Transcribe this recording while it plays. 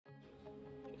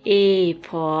A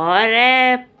for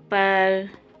apple.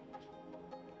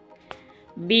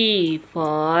 B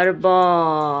for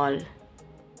ball.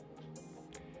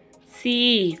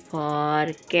 C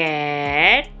for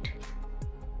cat.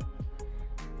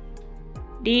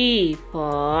 D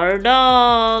for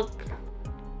dog.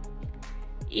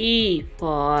 E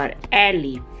for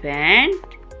elephant.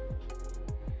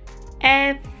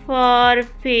 F for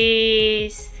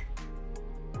face.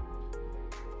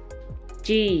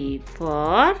 G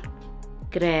for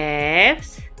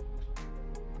grapes.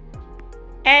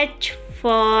 H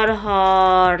for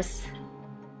horse.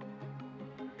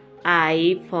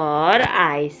 I for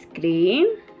ice cream.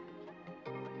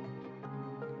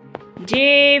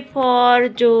 J for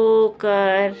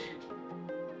joker.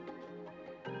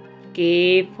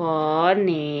 K for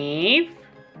knave.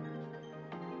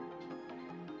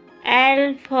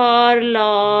 L for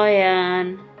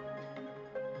lion.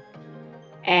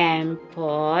 M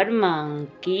for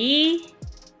monkey.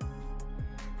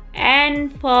 N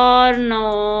for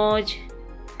nose.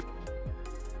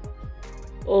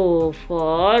 O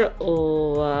for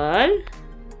oval.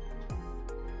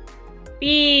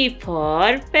 P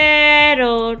for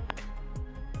parrot.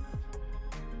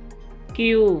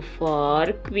 Q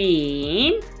for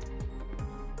queen.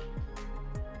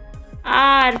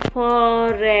 R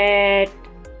for rat.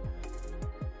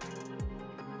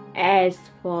 S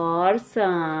for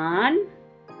sun.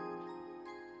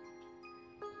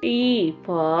 T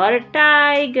for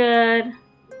tiger.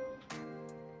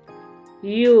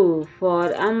 U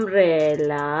for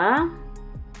umbrella.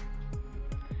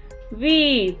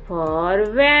 V for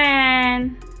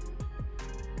van.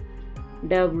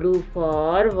 W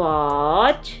for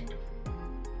watch.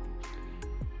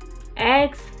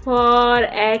 X for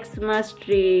Xmas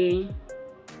tree.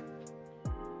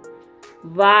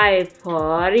 Y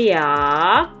for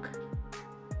yak.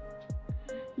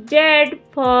 Z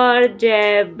for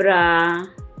zebra.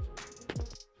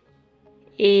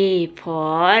 A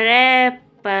for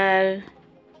apple.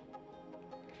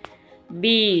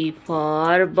 B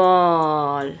for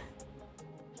ball.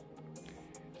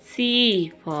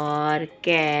 C for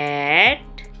cat.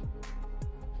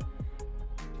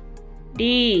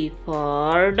 D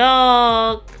for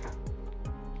dog.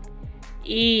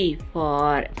 E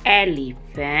for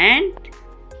elephant.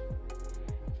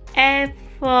 F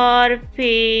for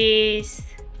face.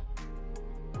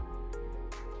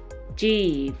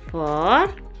 G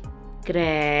for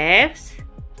grapes.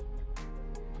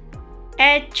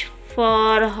 H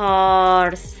for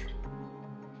horse.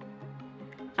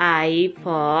 I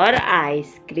for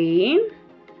ice cream.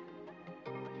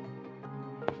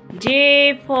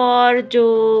 J for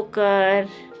joker.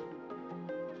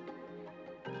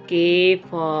 K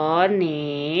for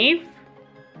knave.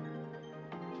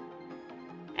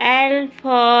 L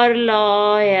for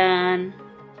lion.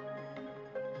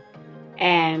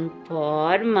 M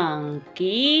for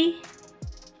monkey.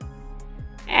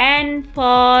 N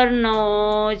for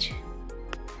nose.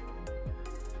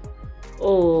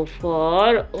 O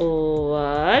for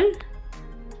oval.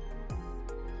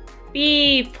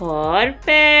 P for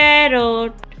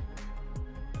parrot.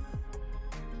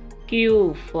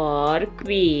 Q for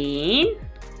queen.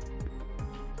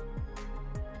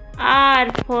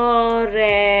 R for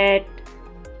rat.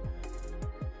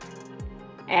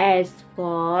 S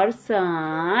for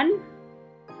sun.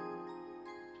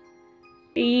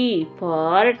 T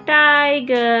for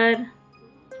tiger.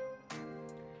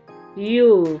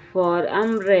 U for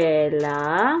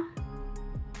umbrella.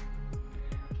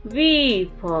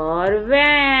 V for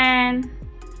van.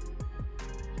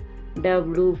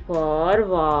 W for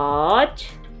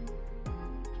watch.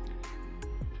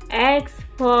 X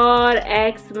for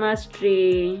Xmas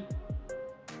tree.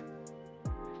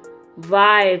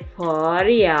 Y for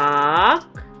yak.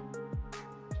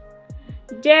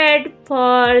 Z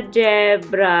for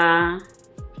zebra.